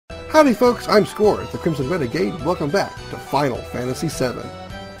Howdy folks, I'm Scoryth, the Crimson Renegade. Welcome back to Final Fantasy VII.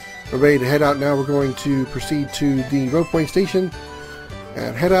 We're ready to head out now. We're going to proceed to the roadway station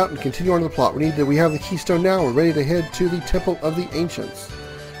and head out and continue on to the plot. We have the keystone now. We're ready to head to the Temple of the Ancients.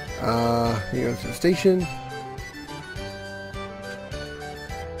 Here goes to the station.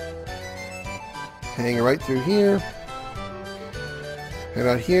 Hang right through here. Head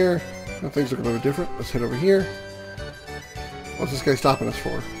out here. Oh, things look a little bit different. Let's head over here. What's this guy stopping us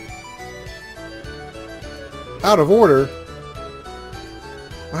for? Out of order?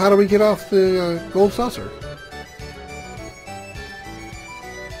 How do we get off the gold saucer?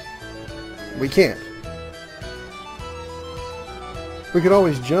 We can't. We could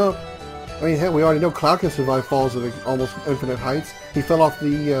always jump. I mean, hell, we already know Cloud can survive falls at almost infinite heights. He fell off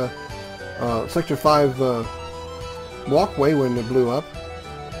the Sector 5 walkway when it blew up.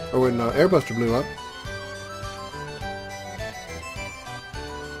 Or when Airbuster blew up.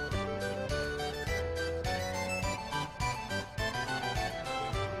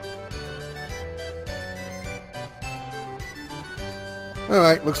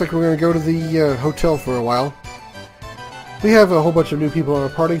 Alright, looks like we're going to go to the hotel for a while. We have a whole bunch of new people on our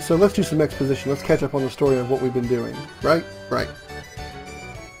party, so let's do some exposition. Let's catch up on the story of what we've been doing. Right? Right.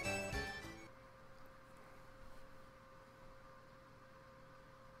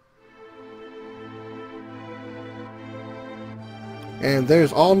 And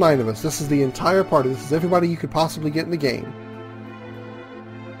there's all 9 of us. This is the entire party. This is everybody you could possibly get in the game.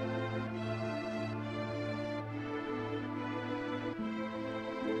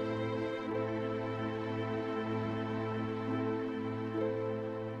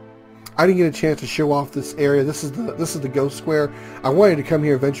 I didn't get a chance to show off this area. This is the Ghost Square. I wanted to come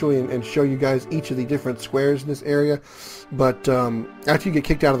here eventually and show you guys each of the different squares in this area, but after you get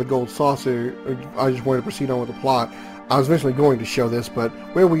kicked out of the Gold Saucer, I just wanted to proceed on with the plot. I was eventually going to show this, but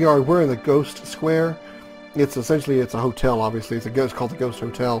where we are, we're in the Ghost Square. It's a hotel, obviously. It's called the Ghost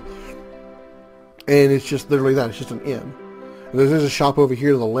Hotel, and it's just literally that. It's just an inn. And there's a shop over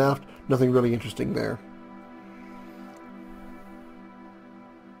here to the left. Nothing really interesting there.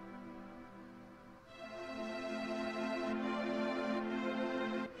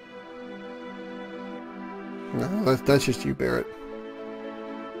 No, that's just you, Barrett.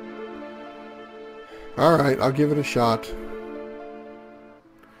 Alright, I'll give it a shot.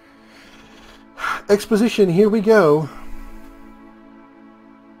 Exposition, here we go.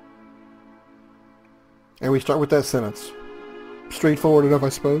 And we start with that sentence. Straightforward enough, I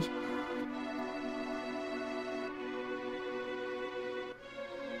suppose.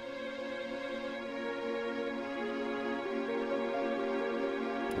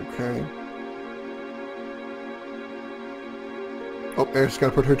 Okay. Oh, Eric's got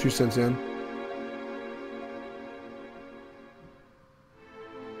to put her 2 cents in.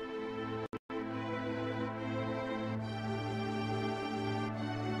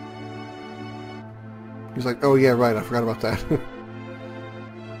 He's like, oh yeah, right, I forgot about that.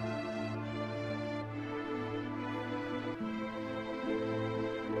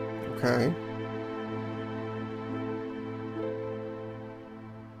 Okay.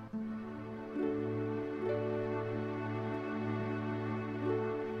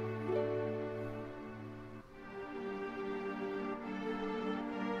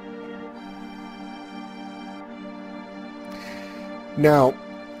 Now,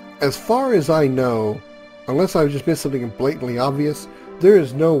 as far as I know, unless I've just missed something blatantly obvious, there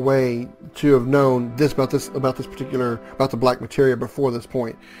is no way to have known this about the black materia before this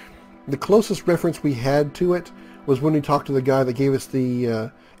point. The closest reference we had to it was when we talked to the guy that gave us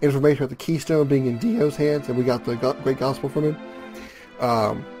the information about the keystone being in Dio's hands, and we got the great gospel from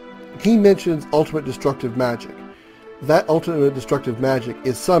him. He mentions ultimate destructive magic. That ultimate destructive magic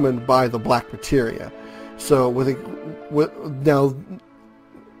is summoned by the black materia. So now,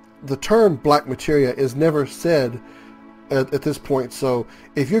 the term black materia is never said at this point. So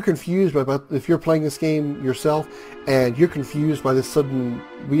if you're confused if you're playing this game yourself and you're confused by this sudden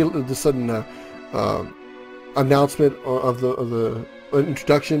announcement of the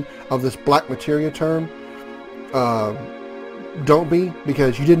introduction of this black materia term, don't be,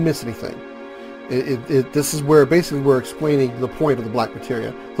 because you didn't miss anything. This is where basically we're explaining the point of the black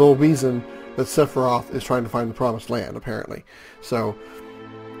materia, the whole reason that Sephiroth is trying to find the promised land, apparently. So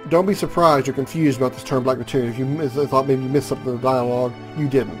don't be surprised or confused about this term black materia. If you thought maybe you missed something in the dialogue, you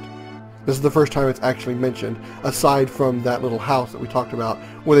didn't. This is the first time it's actually mentioned, aside from that little house that we talked about,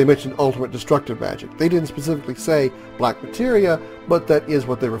 where they mentioned ultimate destructive magic. They didn't specifically say black materia, but that is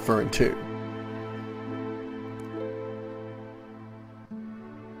what they're referring to.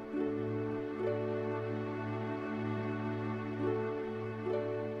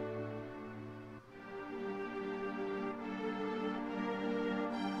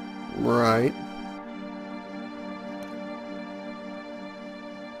 Right.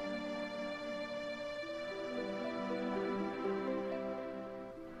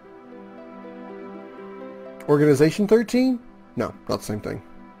 Organization 13? No, not the same thing.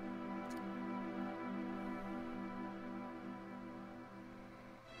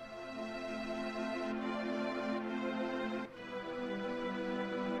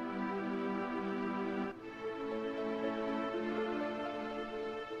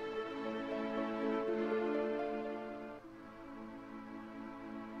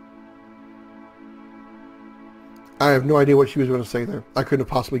 I have no idea what she was going to say there. I couldn't have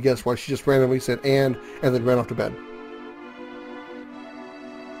possibly guessed why she just randomly said and then ran off to bed.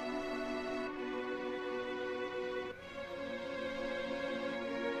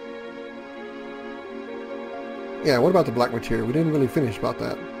 Yeah, what about the black material? We didn't really finish about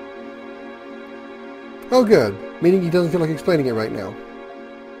that. Oh, good. Meaning he doesn't feel like explaining it right now.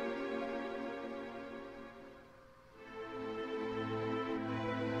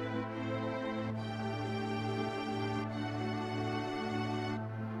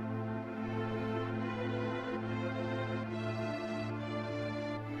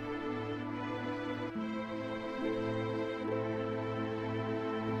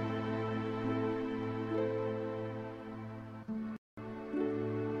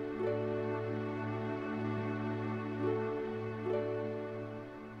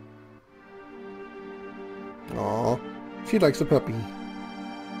 Aw, she likes a puppy.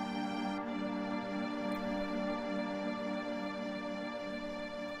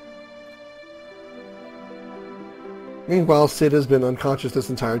 Meanwhile, Sid has been unconscious this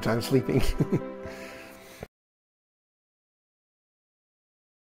entire time, sleeping.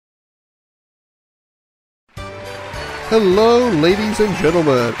 Hello, ladies and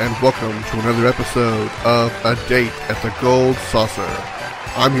gentlemen, and welcome to another episode of A Date at the Gold Saucer.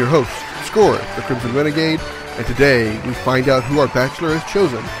 I'm your host, Scoryth, the Crimson Renegade, and today we find out who our bachelor has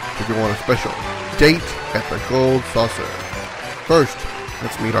chosen to go on a special date at the Gold Saucer. First,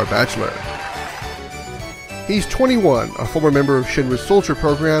 let's meet our bachelor. He's 21, a former member of Shinra's SAUCER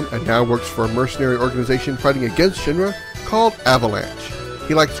program, and now works for a mercenary organization fighting against Shinra called Avalanche.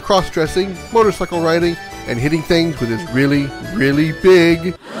 He likes cross-dressing, motorcycle riding, and hitting things with his really, really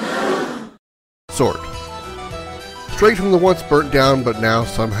big sword. Straight from the once burnt down but now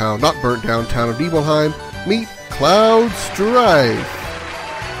somehow not burnt down town of Nibelheim, meet Cloud Strife.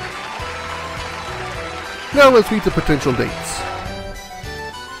 Now let's meet the potential dates.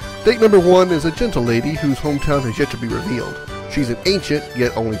 Date number 1 is a gentle lady whose hometown has yet to be revealed. She's an ancient,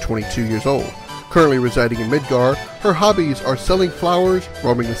 yet only 22 years old. Currently residing in Midgar, her hobbies are selling flowers,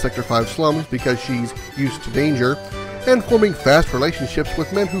 roaming the Sector 5 slums because she's used to danger, and forming fast relationships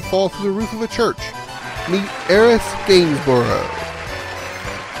with men who fall through the roof of a church. Meet Eris Gainsborough.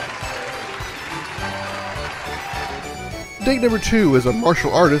 Date number 2 is a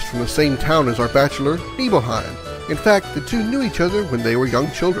martial artist from the same town as our bachelor, Nibelheim. In fact, the two knew each other when they were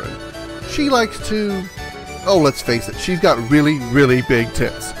young children. She likes to... oh, let's face it, she's got really, really big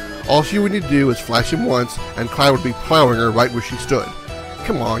tits. All she would need to do is flash him once, and Cloud would be plowing her right where she stood.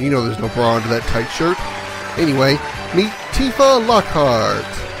 Come on, you know there's no bra under that tight shirt. Anyway, meet Tifa Lockhart.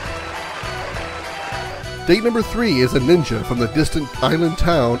 Date number 3 is a ninja from the distant island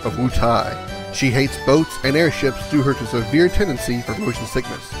town of Wutai. She hates boats and airships due to her severe tendency for motion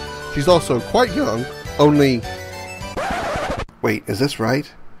sickness. She's also quite young, only... wait, is this right?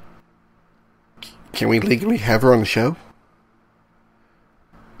 Can we legally have her on the show?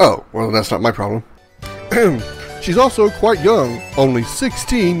 Oh, well that's not my problem. She's also quite young, only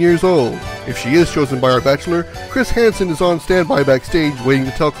 16 years old. If she is chosen by our bachelor, Chris Hansen is on standby backstage waiting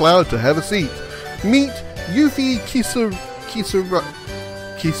to tell Cloud to have a seat. Meet Yuffie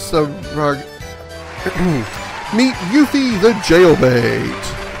Meet Yuffie the Jailbait.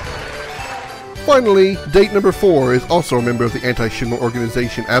 Finally, date number 4 is also a member of the anti-Shinra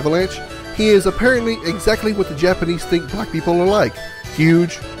organization Avalanche. He is apparently exactly what the Japanese think black people are like.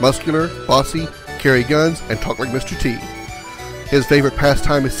 Huge, muscular, bossy, carry guns, and talk like Mr. T. His favorite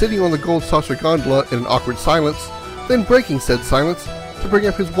pastime is sitting on the Gold Saucer gondola in an awkward silence, then breaking said silence to bring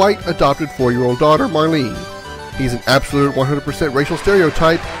up his white, adopted 4-year-old daughter, Marlene. He's an absolute 100% racial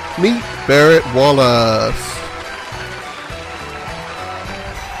stereotype. Meet Barrett Wallace.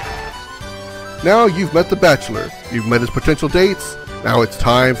 Now you've met the bachelor, you've met his potential dates, now it's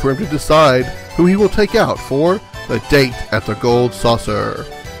time for him to decide who he will take out for the date at the Gold Saucer.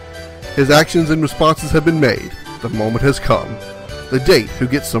 His actions and responses have been made. The moment has come. The date who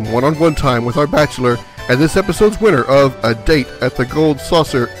gets some one-on-one time with our bachelor, and this episode's winner of A Date at the Gold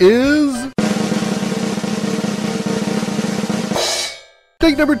Saucer is...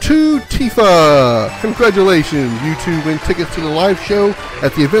 Date number 2, Tifa! Congratulations, you two win tickets to the live show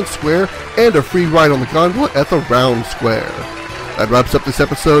at the event square and a free ride on the gondola at the round square. That wraps up this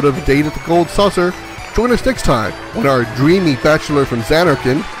episode of Date at the Gold Saucer. Join us next time when our dreamy bachelor from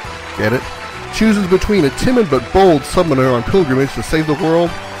Xanarkin, get it, chooses between a timid but bold summoner on pilgrimage to save the world,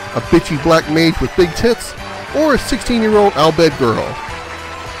 a bitchy black mage with big tits, or a 16-year-old Albed girl.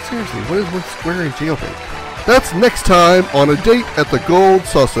 Seriously, what is with square and jailbait? That's next time on A Date at the Gold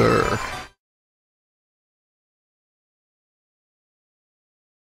Saucer.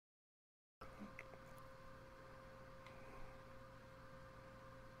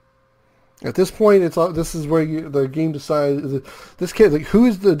 At this point, this is where the game decides. This kid, like,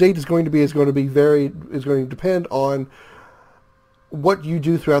 who the date is going to be going to depend on what you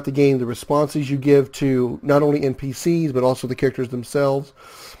do throughout the game, the responses you give to not only NPCs but also the characters themselves.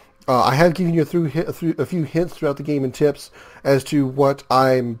 I have given you a few hints throughout the game and tips as to what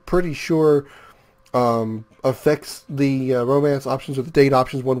I'm pretty sure affects the romance options or the date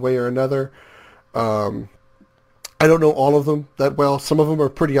options one way or another. I don't know all of them that well. Some of them are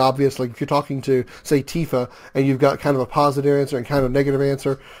pretty obvious. Like if you're talking to, say, Tifa, and you've got kind of a positive answer and kind of a negative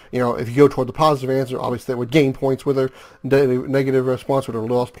answer, if you go toward the positive answer, obviously that would gain points with her. Negative response would have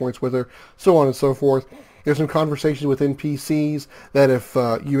lost points with her, so on and so forth. There's some conversations with NPCs that if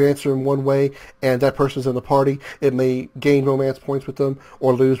you answer them one way and that person's in the party, it may gain romance points with them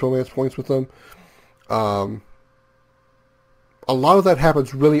or lose romance points with them. A lot of that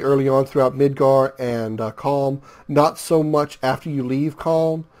happens really early on throughout Midgar and Calm, not so much after you leave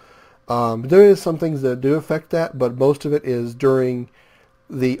Calm. There is some things that do affect that, but most of it is during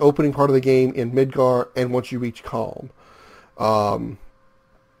the opening part of the game in Midgar and once you reach Calm.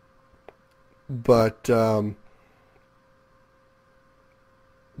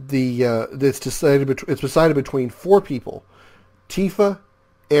 It's decided between 4 people: Tifa,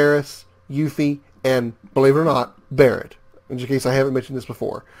 Eris, Yuffie, and, believe it or not, Barrett. In case I haven't mentioned this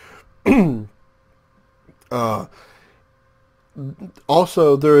before.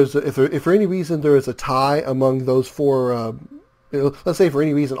 Also, there is if for any reason there is a tie among those 4. Let's say for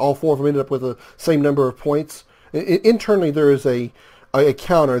any reason all 4 of them ended up with the same number of points. Internally, there is a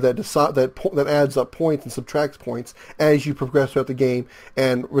counter that adds up points and subtracts points as you progress throughout the game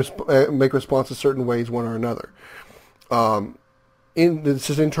and make responses certain ways, one or another. It's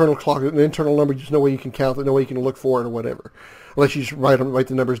just internal clock, an internal number. There's no way you can count it, no way you can look for it or whatever, unless you just write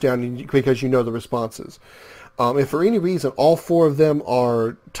the numbers down because you know the responses. If for any reason all 4 of them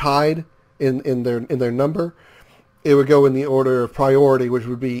are tied in their number, it would go in the order of priority, which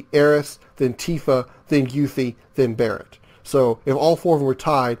would be Eris, then Tifa, then Yuffie, then Barrett. So if all 4 of them were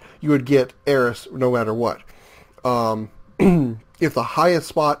tied, you would get Eris no matter what. If the highest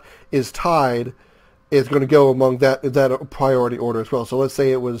spot is tied, it's going to go among that priority order as well. So let's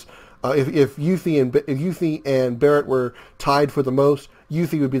say it was if Yuffie and Barrett were tied for the most,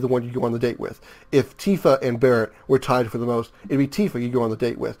 Yuffie would be the one you'd go on the date with. If Tifa and Barrett were tied for the most, it'd be Tifa you'd go on the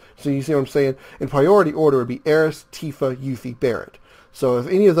date with. So you see what I'm saying? In priority order, it would be Eris, Tifa, Yuffie, Barrett. So if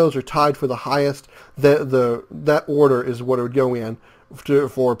any of those are tied for the highest, that order is what it would go in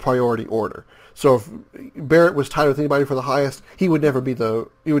for priority order. So if Barrett was tied with anybody for the highest, he would never be in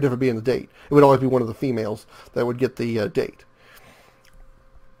the date. It would always be one of the females that would get the date.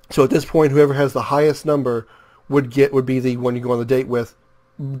 So at this point, whoever has the highest number would be the one you go on the date with,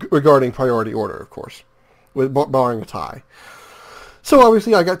 regarding priority order, of course, with barring a tie. So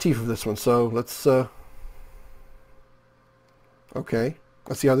obviously, I got Tifa for this one. So let's okay,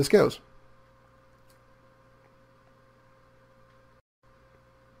 let's see how this goes.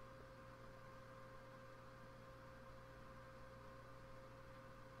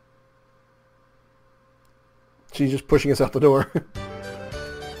 She's just pushing us out the door.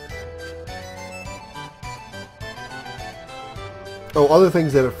 Oh, other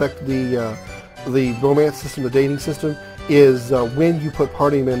things that affect the romance system, the dating system, is when you put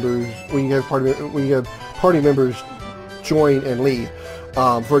party members, when you have party members join and leave.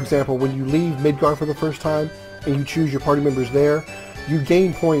 For example, when you leave Midgar for the first time and you choose your party members there, you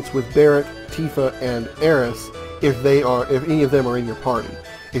gain points with Barrett, Tifa, and Eris if any of them are in your party.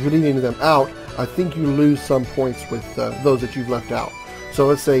 If you leave any of them out, I think you lose some points with those that you've left out. So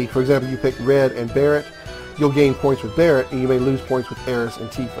let's say, for example, you pick Red and Barrett, you'll gain points with Barrett, and you may lose points with Eris and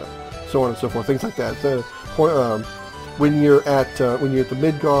Tifa, so on and so forth, things like that. So, when you're at the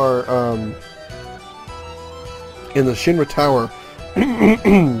Midgar, in the Shinra Tower,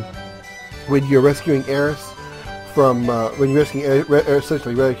 when you're rescuing Eris from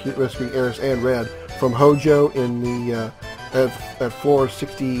essentially rescuing Eris and Red from Hojo in the at floor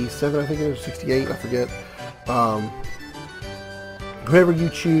 67, I think it was 68, I forget. whoever you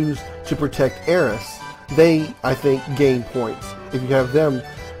choose to protect Eris, they, I think, gain points if you have them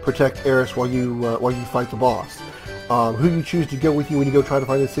protect Eris while you fight the boss. Who you choose to go with you when you go try to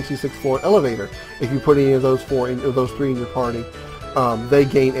find the 66th floor elevator, if you put any of those those three in your party, they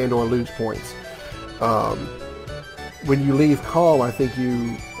gain and or lose points. When you leave Calm, I think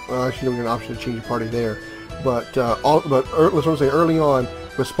you actually don't get an option to change your party there. But let's say early on,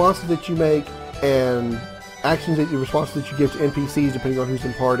 responses that you make and responses that you give to NPCs depending on who's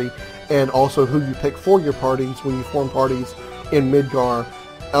in party, and also who you pick for your parties when you form parties in Midgar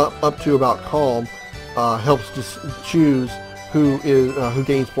up to about Calm, helps to choose who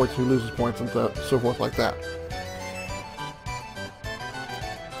gains points, who loses points, and so forth like that.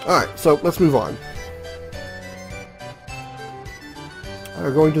 All right, so let's move on.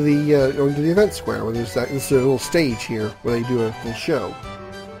 Going to the event square where there's this is a little stage here where they do a little show.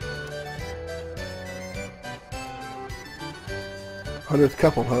 100th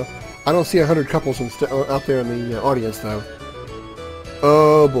couple, huh? I don't see 100 couples out there in the audience though.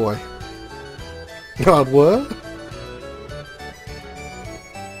 Oh boy. God, what?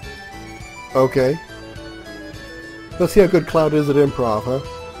 Okay. Let's see how good Cloud is at improv, huh?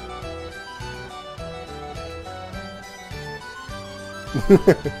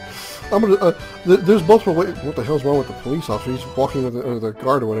 I'm gonna. There's multiple ways. What the hell's wrong with the police officer? He's walking with the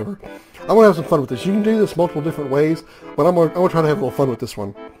guard or whatever. I'm gonna have some fun with this. You can do this multiple different ways, but I'm gonna try to have a little fun with this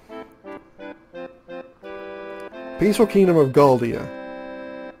one. Peaceful Kingdom of Galdia.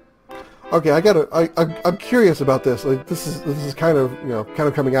 Okay, I'm curious about this. Like, this is kind of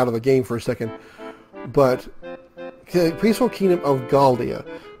coming out of the game for a second, but Peaceful Kingdom of Galdia.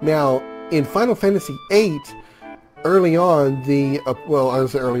 Now, in Final Fantasy VIII, early on, I would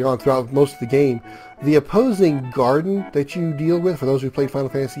say early on throughout most of the game, the opposing garden that you deal with, for those who played Final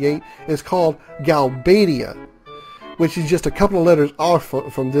Fantasy VIII, is called Galbadia, which is just a couple of letters off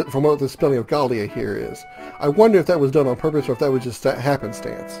from what the spelling of Galdia here is. I wonder if that was done on purpose or if that was just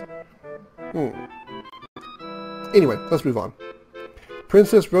happenstance. Anyway, let's move on.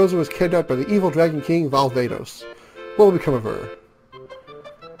 Princess Rosa was kidnapped by the evil Dragon King Valvados. What will become of her?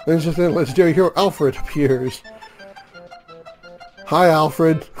 Then just then legendary hero Alfred appears. Hi,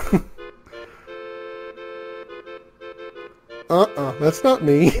 Alfred. That's not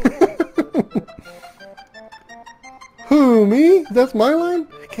me. Who, me? That's my line?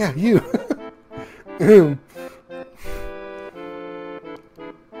 Yeah, you.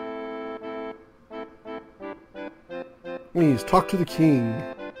 Please, talk to the king.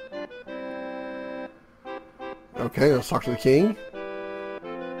 Okay, let's talk to the king.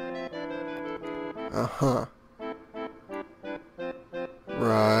 Uh-huh.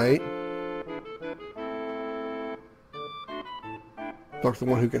 Right. Talk to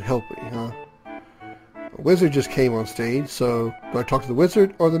the one who can help me, huh? A wizard just came on stage, so do I talk to the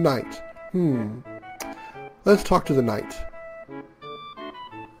wizard or the knight? Let's talk to the knight.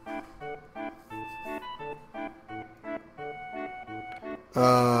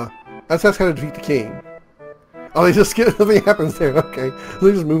 That's how to defeat the king. Oh, they just skip. Nothing happens there. Okay,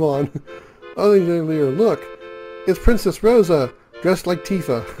 they just move on. Oh, look, it's Princess Rosa dressed like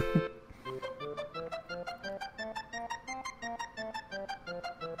Tifa.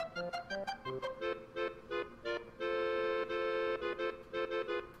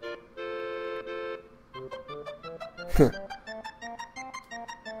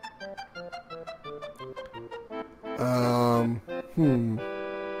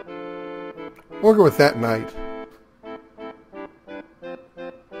 We'll go with that knight.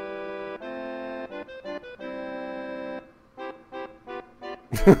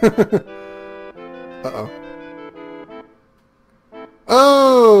 Uh-oh.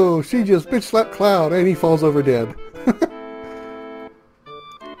 Oh! She just bitch slapped Cloud and he falls over dead.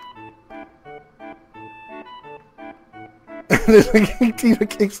 Tifa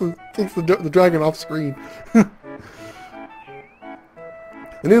kicks the dragon off screen.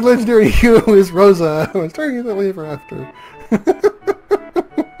 The new legendary hero is Rosa. I was trying to get that way for after.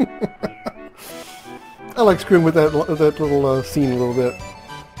 I like screwing with that little scene a little bit.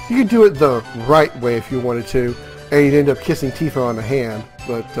 You could do it the right way if you wanted to, and you'd end up kissing Tifa on the hand,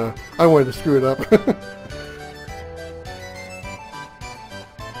 but I wanted to screw it up.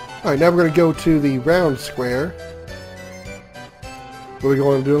 Alright, now we're going to go to the round square, where we're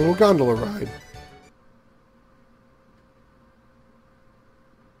going to do a little gondola ride.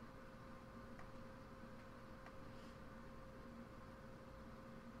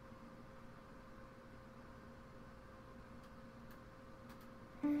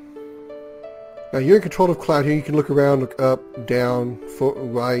 Now you're in control of Cloud here. You can look around, look up, down,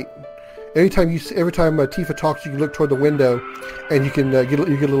 right, Every time Tifa talks, you can look toward the window, and you can you get a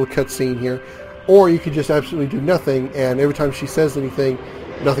little cutscene here, or you could just absolutely do nothing, and every time she says anything,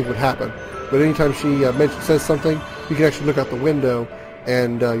 nothing would happen. But anytime she says something, you can actually look out the window,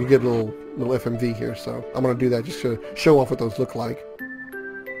 and you get a little FMV here. So I'm going to do that just to show off what those look like.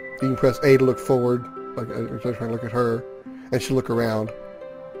 You can press A to look forward, like I'm trying to look at her, and she'll look around.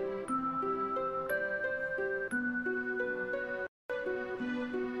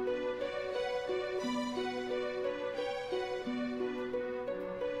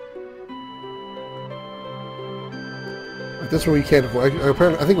 This one we can't avoid.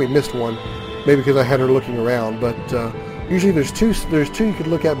 I think we missed one, maybe because I had her looking around. But usually there's two you could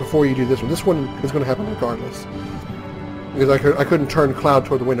look at before you do this one. This one is going to happen regardless, because I couldn't turn Cloud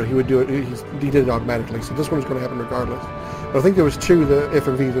toward the window. He would do it. He did it automatically. So this one is going to happen regardless. But I think there was two the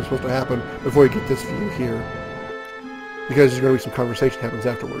FMVs that were supposed to happen before you get this view here, because there's going to be some conversation happens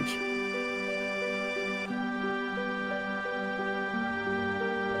afterwards.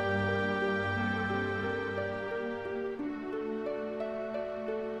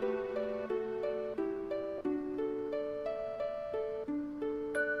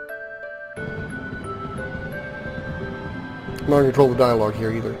 I'm not going to control the dialogue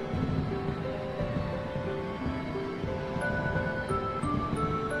here either.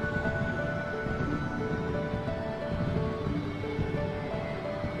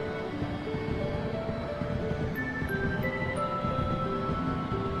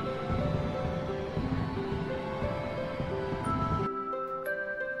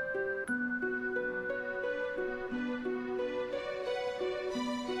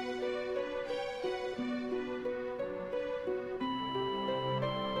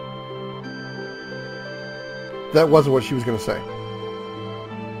 That wasn't what she was going to say.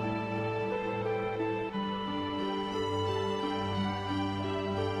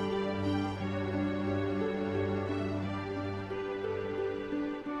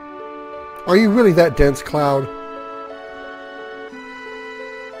 Are you really that dense, Cloud?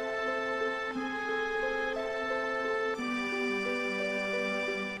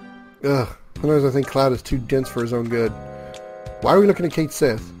 Ugh. Sometimes I think Cloud is too dense for his own good. Why are we looking at Kate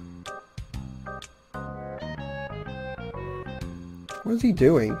Sith? What is he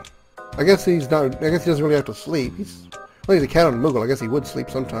doing? I guess he doesn't really have to sleep. He's a cat on a Moogle. I guess he would sleep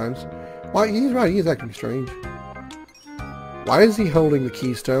sometimes. Why? He's right. He is acting strange. Why is he holding the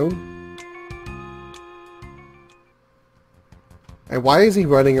keystone? And why is he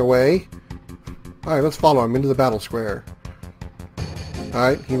running away? Alright, let's follow him into the battle square.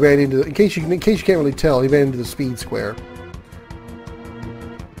 Alright, he ran into... In case you can't really tell, he ran into the speed square.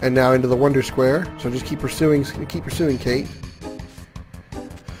 And now into the wonder square. So just keep pursuing Kate.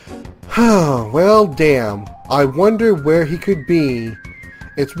 Well, damn. I wonder where he could be.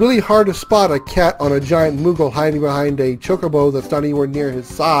 It's really hard to spot a cat on a giant Moogle hiding behind a chocobo that's not anywhere near his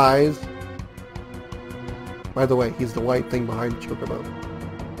size. By the way, he's the white thing behind the chocobo.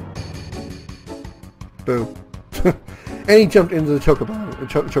 Boom. And he jumped into the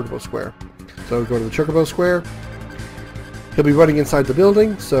chocobo square. So go to the chocobo square. He'll be running inside the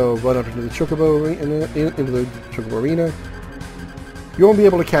building, so run up into the chocobo arena. You won't be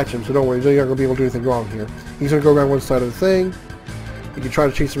able to catch him, so don't worry. You're not going to be able to do anything wrong here. He's going to go around one side of the thing. You can try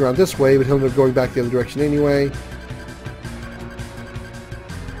to chase him around this way, but he'll end up going back the other direction anyway.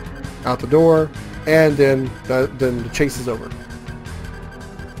 Out the door, and then the chase is over.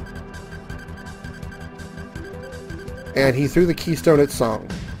 And he threw the keystone at Song.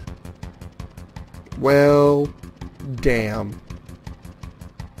 Well, damn.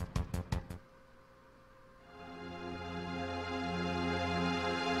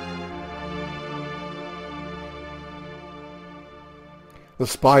 The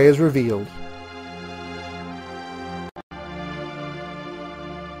spy is revealed.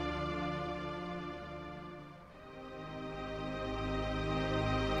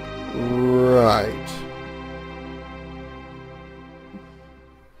 Right.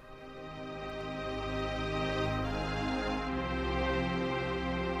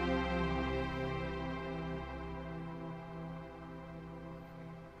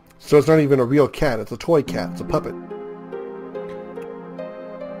 So it's not even a real cat, it's a toy cat, it's a puppet.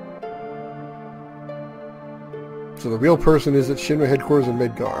 So the real person is at Shinra headquarters in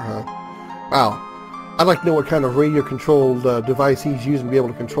Midgar, huh? Wow. I'd like to know what kind of radio-controlled device he's using to be able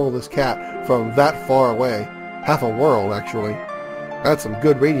to control this cat from that far away. Half a world, actually. That's some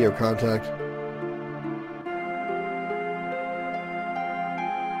good radio contact.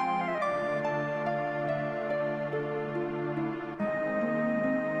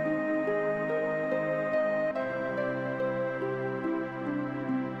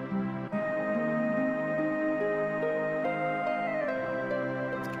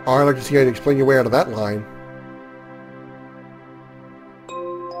 Oh, I'd like to see how you explain your way out of that line.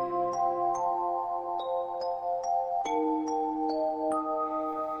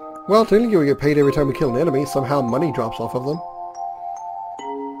 Well, technically we get paid every time we kill an enemy. Somehow money drops off of them.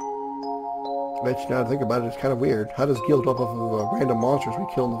 Bet you now to think about it, it's kind of weird. How does guild drop off of random monsters we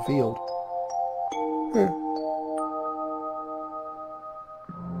kill in the field?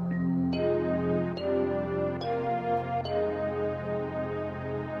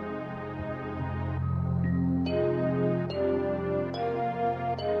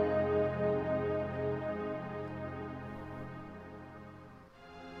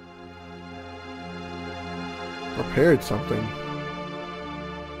 Prepared something.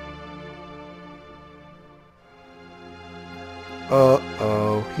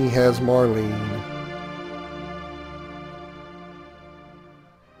 Uh-oh, he has Marlene.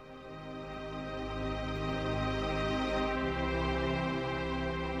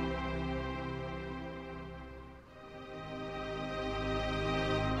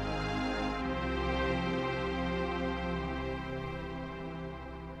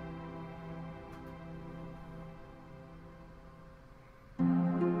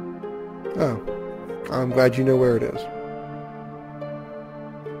 Oh, I'm glad you know where it is.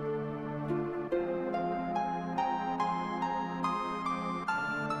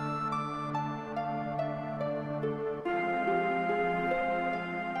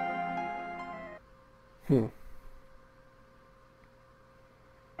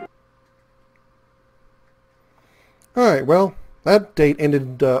 Alright, well, that date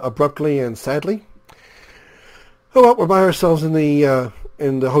ended abruptly and sadly. Oh well, we're by ourselves in the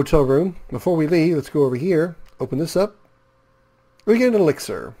hotel room. Before we leave, let's go over here, open this up. We get an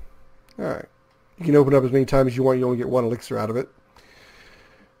elixir. Alright. You can open it up as many times as you want, you only get one elixir out of it.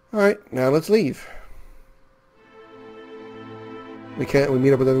 Alright, now let's leave. We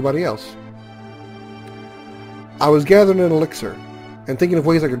meet up with everybody else. I was gathering an elixir and thinking of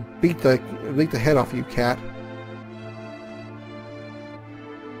ways I could beat the head off of you, cat.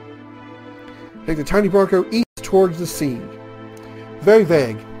 Take the tiny Bronco east towards the sea. Very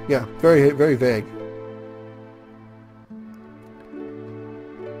vague. Yeah, very, very vague.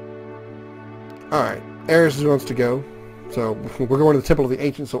 Alright, Eris wants to go. So, we're going to the Temple of the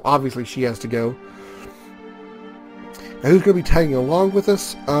Ancients, so obviously she has to go. Now, who's going to be tagging along with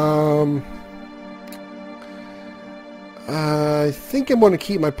us? I think I'm going to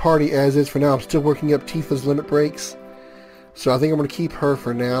keep my party as is for now. I'm still working up Tifa's limit breaks. So I think I'm going to keep her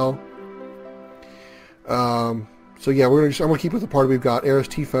for now. So yeah, I'm going to keep with the party we've got. Eris,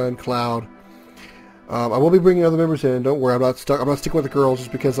 Tifa, and Cloud. I will be bringing other members in. Don't worry, I'm not sticking with the girls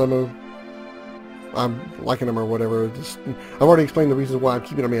just because I'm liking them or whatever. I've already explained the reasons why I'm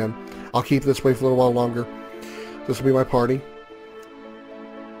keeping them in. I'll keep this way for a little while longer. This will be my party.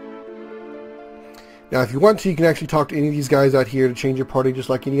 Now, if you want to, you can actually talk to any of these guys out here to change your party just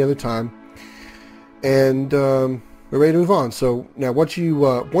like any other time. And we're ready to move on. So now, once you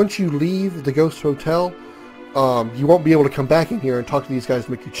leave the Ghost Hotel, you won't be able to come back in here and talk to these guys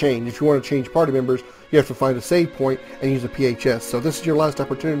to make you change. If you want to change party members, you have to find a save point and use a PHS. So this is your last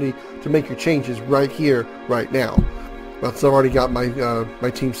opportunity to make your changes right here, right now. But since I've already got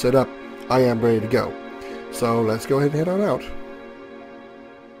my team set up, I am ready to go. So let's go ahead and head on out.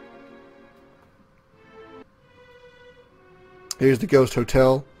 Here's the Ghost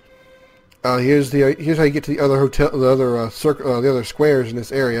Hotel. Here's how you get to the other hotel, the other squares in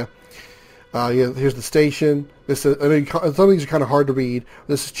this area. Here's the station. This is, I mean, some of these are kind of hard to read.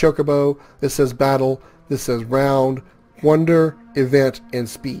 This is Chocobo. This says Battle. This says Round, Wonder, Event, and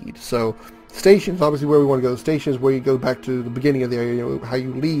Speed. So station is obviously where we want to go. The station is where you go back to the beginning of the area. You know, how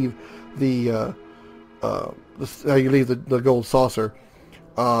you leave the gold saucer.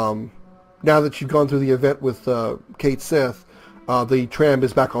 Now that you've gone through the event with Kate Sith, the tram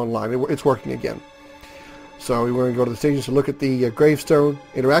is back online. It's working again. So we're going to go to the station to look at the gravestone,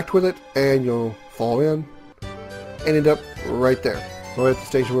 interact with it, and you'll fall in and end up right there. Right at the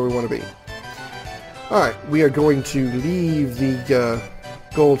station where we want to be. Alright, we are going to leave the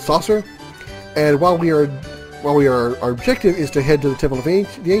gold saucer, and while our objective is to head to the Temple of the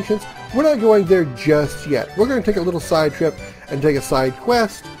Ancients, we're not going there just yet. We're going to take a little side trip and take a side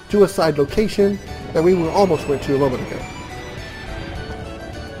quest to a side location that we almost went to a moment ago.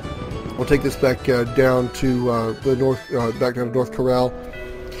 We'll take this back down to the back down to North Corral,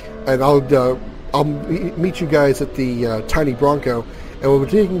 and I'll meet you guys at the Tiny Bronco, and we'll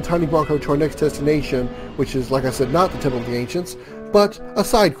be taking Tiny Bronco to our next destination, which is, like I said, not the Temple of the Ancients, but a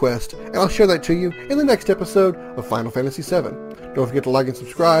side quest, and I'll share that to you in the next episode of Final Fantasy VII. Don't forget to like and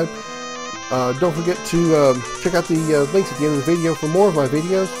subscribe, Don't forget to check out the links at the end of the video for more of my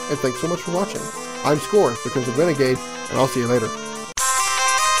videos, and thanks so much for watching. I'm Scoryth, the Crimson Renegade, and I'll see you later.